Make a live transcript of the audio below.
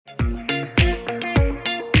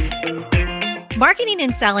Marketing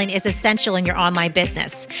and selling is essential in your online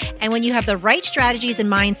business. And when you have the right strategies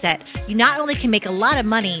and mindset, you not only can make a lot of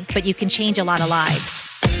money, but you can change a lot of lives.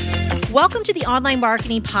 Welcome to the Online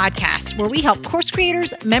Marketing Podcast, where we help course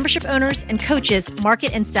creators, membership owners, and coaches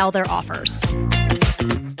market and sell their offers.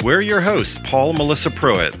 We're your hosts, Paul and Melissa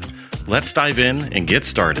Pruitt. Let's dive in and get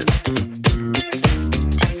started.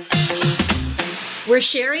 We're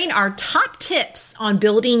sharing our top tips on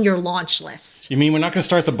building your launch list. You mean we're not going to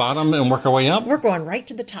start at the bottom and work our way up? We're going right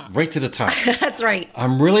to the top. Right to the top. That's right.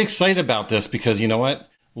 I'm really excited about this because you know what?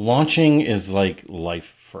 Launching is like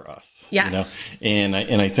life for us. Yes. You know?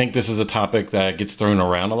 And I think this is a topic that gets thrown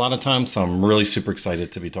around a lot of times. So I'm really super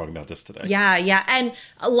excited to be talking about this today. Yeah. And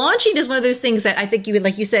launching is one of those things that I think you would,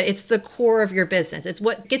 like you said, it's the core of your business. It's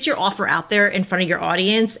what gets your offer out there in front of your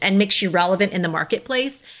audience and makes you relevant in the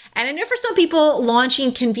marketplace. And I know for some people,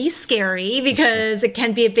 launching can be scary because it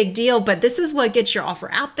can be a big deal, but this is what gets your offer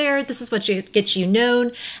out there. This is what gets you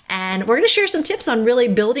known. And we're going to share some tips on really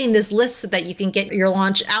building this list so that you can get your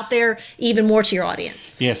launch out there even more to your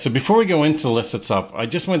audience. Yeah. So before we go into the list itself, I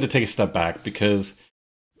just wanted to take a step back because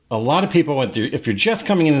a lot of people, if you're just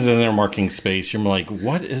coming into their marketing space, you're like,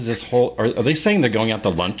 what is this whole, are they saying they're going out to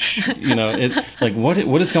lunch? You know, like what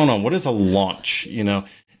is going on? What is a launch? You know?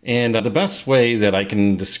 And the best way that I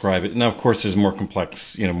can describe it, now, of course, there's more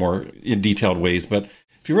complex, more detailed ways, but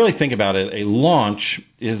if you really think about it, a launch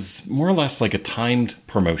is more or less like a timed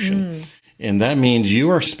promotion. And that means you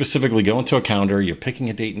are specifically going to a calendar, you're picking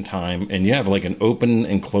a date and time, and you have like an open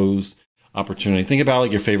and closed opportunity. Think about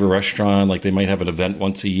like your favorite restaurant, like they might have an event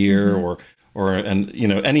once a year or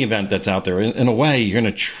any event that's out there. In a way, you're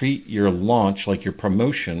going to treat your launch like your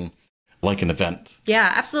promotion like an event.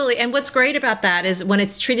 Yeah, absolutely. And what's great about that is when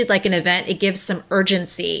it's treated like an event, it gives some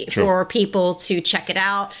urgency for people to check it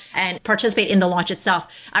out and participate in the launch itself.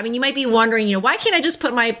 I mean, you might be wondering, why can't I just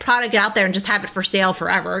put my product out there and just have it for sale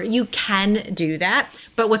forever? You can do that.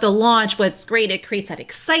 But with a launch, what's great, it creates that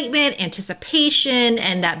excitement, anticipation,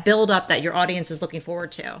 and that buildup that your audience is looking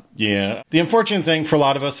forward to. Yeah. The unfortunate thing for a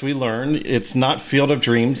lot of us, we learn it's not Field of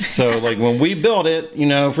Dreams. So like when we build it,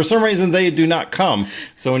 for some reason they do not come.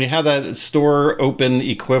 So when you have that store open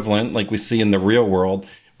equivalent like we see in the real world,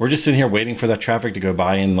 we're just sitting here waiting for that traffic to go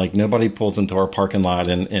by and like nobody pulls into our parking lot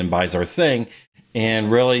and buys our thing.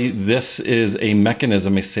 And really this is a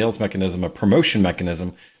mechanism, a sales mechanism, a promotion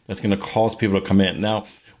mechanism that's going to cause people to come in. Now,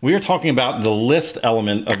 we are talking about the list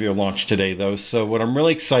element of your launch today though. So what I'm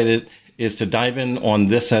really excited is to dive in on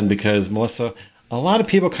this end because Melissa, a lot of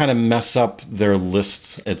people kind of mess up their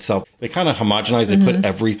list itself. They kind of homogenize. They put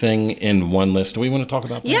everything in one list. Do we want to talk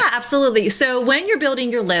about that? Yeah, absolutely. So when you're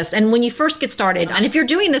building your list and when you first get started, and if you're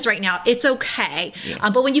doing this right now, it's okay. Yeah.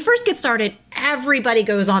 But when you first get started, everybody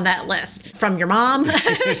goes on that list from your mom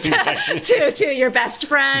to your best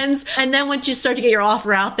friends. And then once you start to get your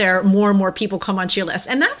offer out there, more and more people come onto your list.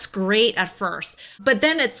 And that's great at first. But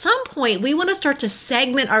then at some point, we want to start to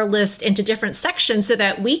segment our list into different sections so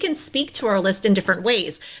that we can speak to our list in different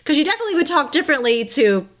ways. Because you definitely would talk differently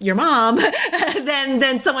to your mom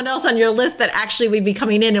than someone else on your list that actually would be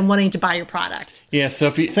coming in and wanting to buy your product. Yeah. So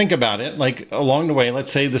if you think about it, like along the way, let's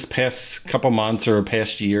say this past couple months or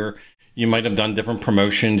past year, you might have done different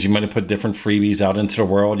promotions. You might have put different freebies out into the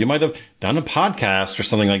world. You might have done a podcast or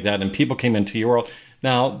something like that, and people came into your world.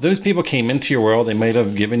 Now, those people came into your world. They might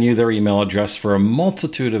have given you their email address for a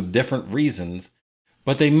multitude of different reasons,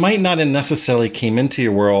 but they might not have necessarily came into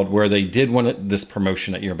your world where they did want this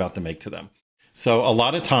promotion that you're about to make to them. So a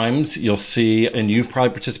lot of times you'll see, and you've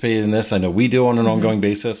probably participated in this, I know we do on an ongoing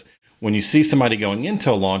basis, when you see somebody going into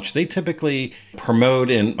a launch, they typically promote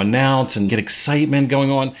and announce and get excitement going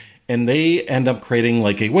on. And they end up creating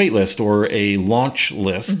like a wait list or a launch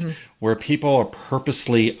list where people are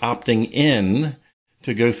purposely opting in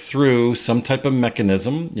to go through some type of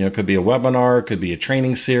mechanism. It could be a webinar, it could be a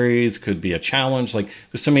training series, could be a challenge. Like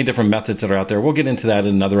there's so many different methods that are out there. We'll get into that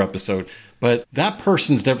in another episode. But that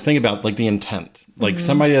person's never think about like the intent, like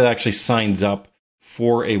somebody that actually signs up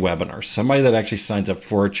for a webinar, somebody that actually signs up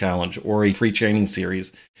for a challenge or a free training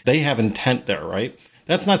series. They have intent there, right?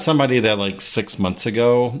 That's not somebody that like 6 months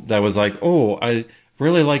ago that was like, oh, I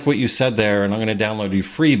really like what you said there, and I'm going to download you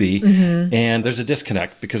freebie. And there's a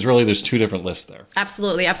disconnect because really there's two different lists there.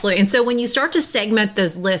 Absolutely. And so when you start to segment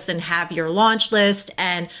those lists and have your launch list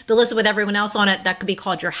and the list with everyone else on it, that could be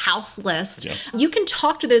called your house list. Yeah. You can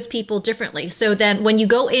talk to those people differently. So then when you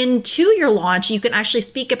go into your launch, you can actually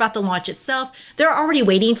speak about the launch itself. They're already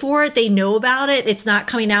waiting for it. They know about it. It's not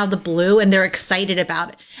coming out of the blue and they're excited about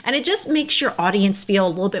it. And it just makes your audience feel a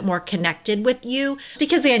little bit more connected with you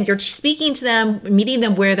because again, you're speaking to them, meeting meeting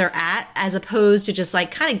them where they're at, as opposed to just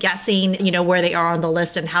like kind of guessing, where they are on the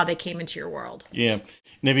list and how they came into your world. Yeah.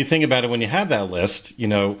 And if you think about it, when you have that list,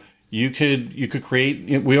 you could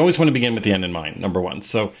create, we always want to begin with the end in mind, number one.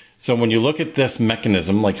 So when you look at this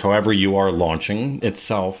mechanism, like however you are launching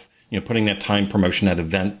itself, putting that time promotion, that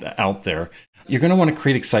event out there, you're going to want to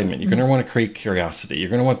create excitement. You're going to want to create curiosity. You're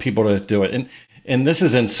going to want people to do it. And this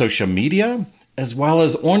is in social media as well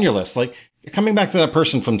as on your list. Like coming back to that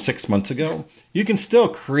person from 6 months ago, you can still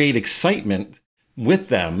create excitement with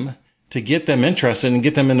them to get them interested and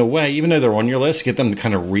get them in the way, even though they're on your list, get them to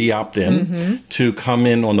kind of re-opt in to come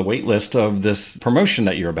in on the wait list of this promotion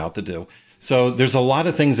that you're about to do. So there's a lot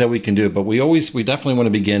of things that we can do, but we definitely want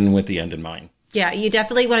to begin with the end in mind. Yeah, you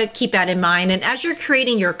definitely want to keep that in mind. And as you're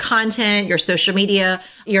creating your content, your social media,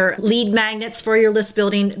 your lead magnets for your list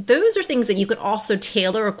building, those are things that you could also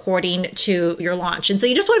tailor according to your launch. And so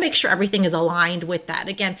you just want to make sure everything is aligned with that.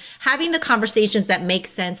 Again, having the conversations that make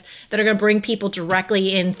sense, that are going to bring people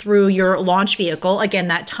directly in through your launch vehicle. Again,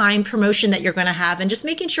 that time promotion that you're going to have, and just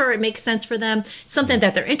making sure it makes sense for them, something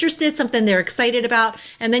that they're interested, something they're excited about.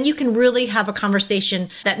 And then you can really have a conversation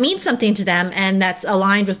that means something to them and that's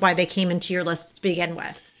aligned with why they came into your list to begin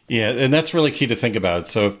with. Yeah, and that's really key to think about.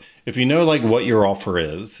 So if you know like what your offer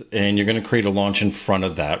is, and you're going to create a launch in front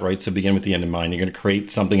of that, right? So begin with the end in mind. You're going to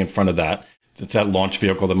create something in front of that. That's that launch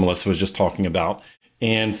vehicle that Melissa was just talking about.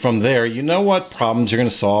 And from there, you know what problems you're going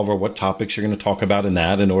to solve or what topics you're going to talk about in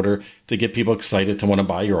that in order to get people excited to want to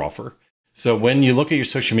buy your offer. So when you look at your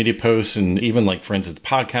social media posts, and even like, for instance,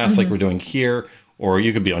 podcasts like we're doing here, or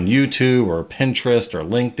you could be on YouTube or Pinterest or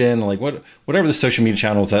LinkedIn, like whatever the social media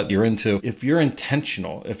channels that you're into. If you're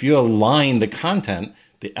intentional, if you align the content,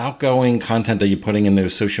 the outgoing content that you're putting in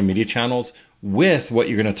those social media channels with what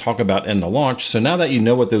you're going to talk about in the launch. So now that you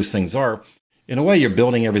know what those things are, in a way, you're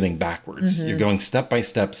building everything backwards. You're going step by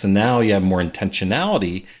step. So now you have more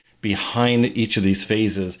intentionality behind each of these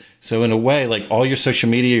phases. So in a way, like all your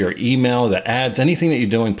social media, your email, the ads, anything that you're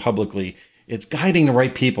doing publicly, it's guiding the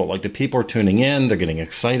right people. Like the people are tuning in, they're getting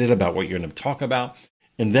excited about what you're going to talk about.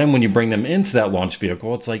 And then when you bring them into that launch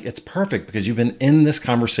vehicle, it's like, it's perfect because you've been in this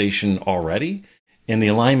conversation already. And the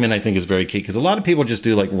alignment, I think, is very key, because a lot of people just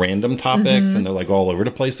do like random topics and they're like all over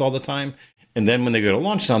the place all the time. And then when they go to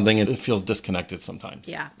launch something, it feels disconnected sometimes.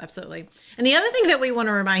 Yeah, absolutely. And the other thing that we want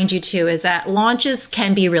to remind you too is that launches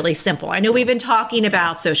can be really simple. I know we've been talking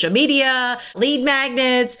about social media, lead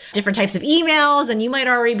magnets, different types of emails, and you might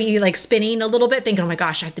already be like spinning a little bit thinking, oh my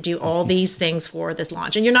gosh, I have to do all these things for this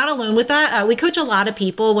launch. And you're not alone with that. We coach a lot of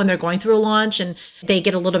people when they're going through a launch and they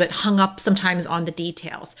get a little bit hung up sometimes on the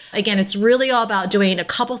details. Again, it's really all about doing a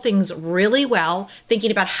couple things really well,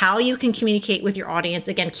 thinking about how you can communicate with your audience.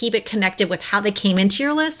 Again, keep it connected with how they came into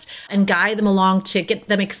your list and guide them along to get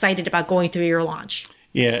them excited about going through your launch.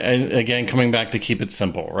 Yeah. And again, coming back to keep it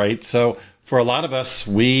simple, right? So for a lot of us,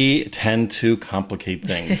 we tend to complicate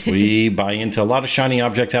things. We buy into a lot of shiny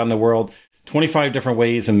objects out in the world, 25 different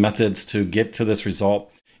ways and methods to get to this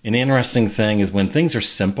result. An interesting thing is when things are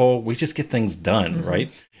simple, we just get things done,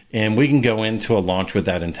 right? And we can go into a launch with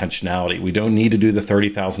that intentionality. We don't need to do the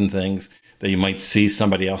 30,000 things that you might see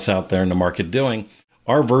somebody else out there in the market doing.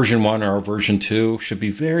 Our version 1 or our version 2 should be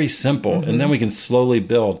very simple. And then we can slowly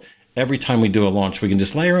build. Every time we do a launch, we can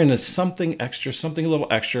just layer in something extra, something a little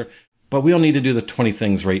extra, but we don't need to do the 20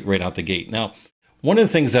 things right out the gate. Now, one of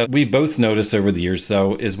the things that we both noticed over the years,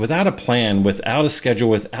 though, is without a plan, without a schedule,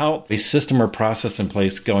 without a system or process in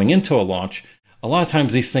place going into a launch, a lot of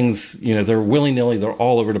times these things, they're willy-nilly, they're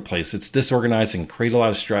all over the place. It's disorganized and create a lot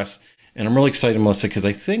of stress. And I'm really excited, Melissa, because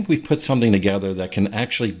I think we've put something together that can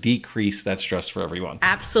actually decrease that stress for everyone.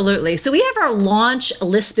 Absolutely. So we have our launch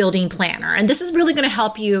list building planner, and this is really going to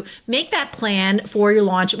help you make that plan for your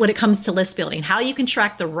launch when it comes to list building, how you can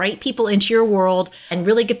track the right people into your world and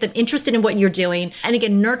really get them interested in what you're doing. And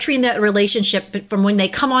again, nurturing that relationship from when they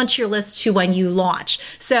come onto your list to when you launch.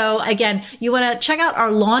 So again, you want to check out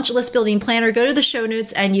our launch list building planner, go to the show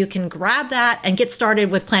notes, and you can grab that and get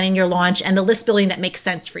started with planning your launch and the list building that makes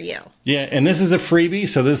sense for you. Yeah, and this is a freebie,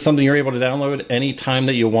 so this is something you're able to download anytime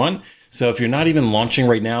that you want. So if you're not even launching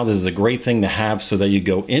right now, this is a great thing to have so that you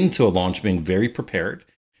go into a launch being very prepared.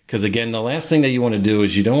 Because again, the last thing that you want to do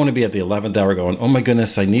is you don't want to be at the 11th hour going, oh my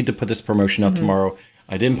goodness, I need to put this promotion out tomorrow.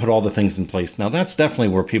 I didn't put all the things in place. Now that's definitely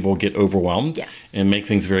where people get overwhelmed and make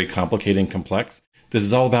things very complicated and complex. This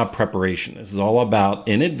is all about preparation. This is all about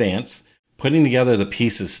in advance, putting together the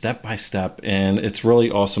pieces step by step. And it's really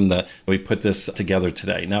awesome that we put this together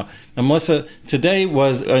today. Now, Melissa, today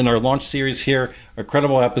was in our launch series here, a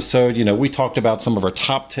credible episode. We talked about some of our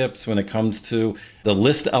top tips when it comes to the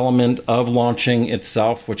list element of launching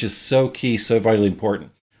itself, which is so key, so vitally important.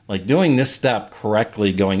 Like doing this step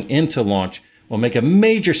correctly going into launch will make a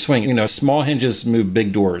major swing. You know, small hinges move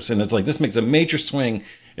big doors. And it's like this makes a major swing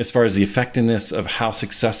as far as the effectiveness of how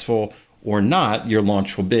successful or not your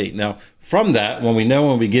launch will be. Now, from that, when we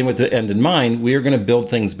begin with the end in mind, we are going to build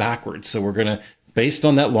things backwards. So we're going to, based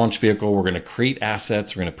on that launch vehicle, we're going to create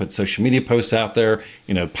assets. We're going to put social media posts out there,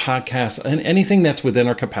 you know, podcasts, and anything that's within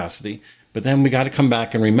our capacity. But then we got to come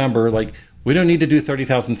back and remember, like, we don't need to do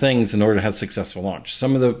 30,000 things in order to have successful launch.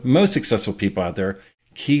 Some of the most successful people out there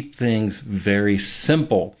keep things very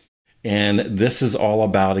simple. And this is all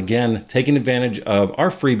about, again, taking advantage of our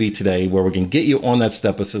freebie today, where we can get you on that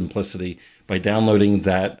step of simplicity by downloading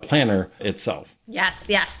that planner itself. Yes.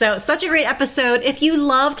 So such a great episode. If you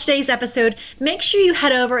loved today's episode, make sure you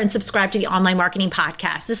head over and subscribe to the Online Marketing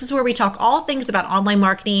Podcast. This is where we talk all things about online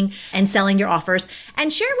marketing and selling your offers,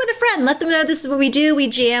 and share it with a friend. Let them know this is what we do. We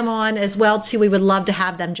jam on as well too. We would love to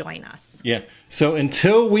have them join us. Yeah. So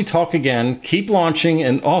until we talk again, keep launching,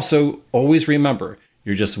 and also always remember,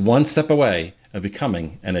 you're just one step away of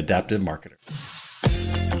becoming an adaptive marketer.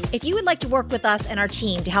 If you would like to work with us and our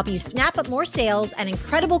team to help you snap up more sales and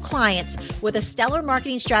incredible clients with a stellar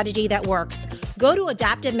marketing strategy that works, go to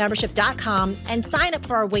adaptivemembership.com and sign up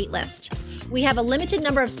for our wait list. We have a limited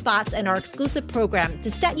number of spots in our exclusive program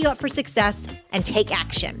to set you up for success and take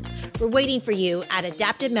action. We're waiting for you at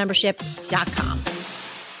adaptivemembership.com.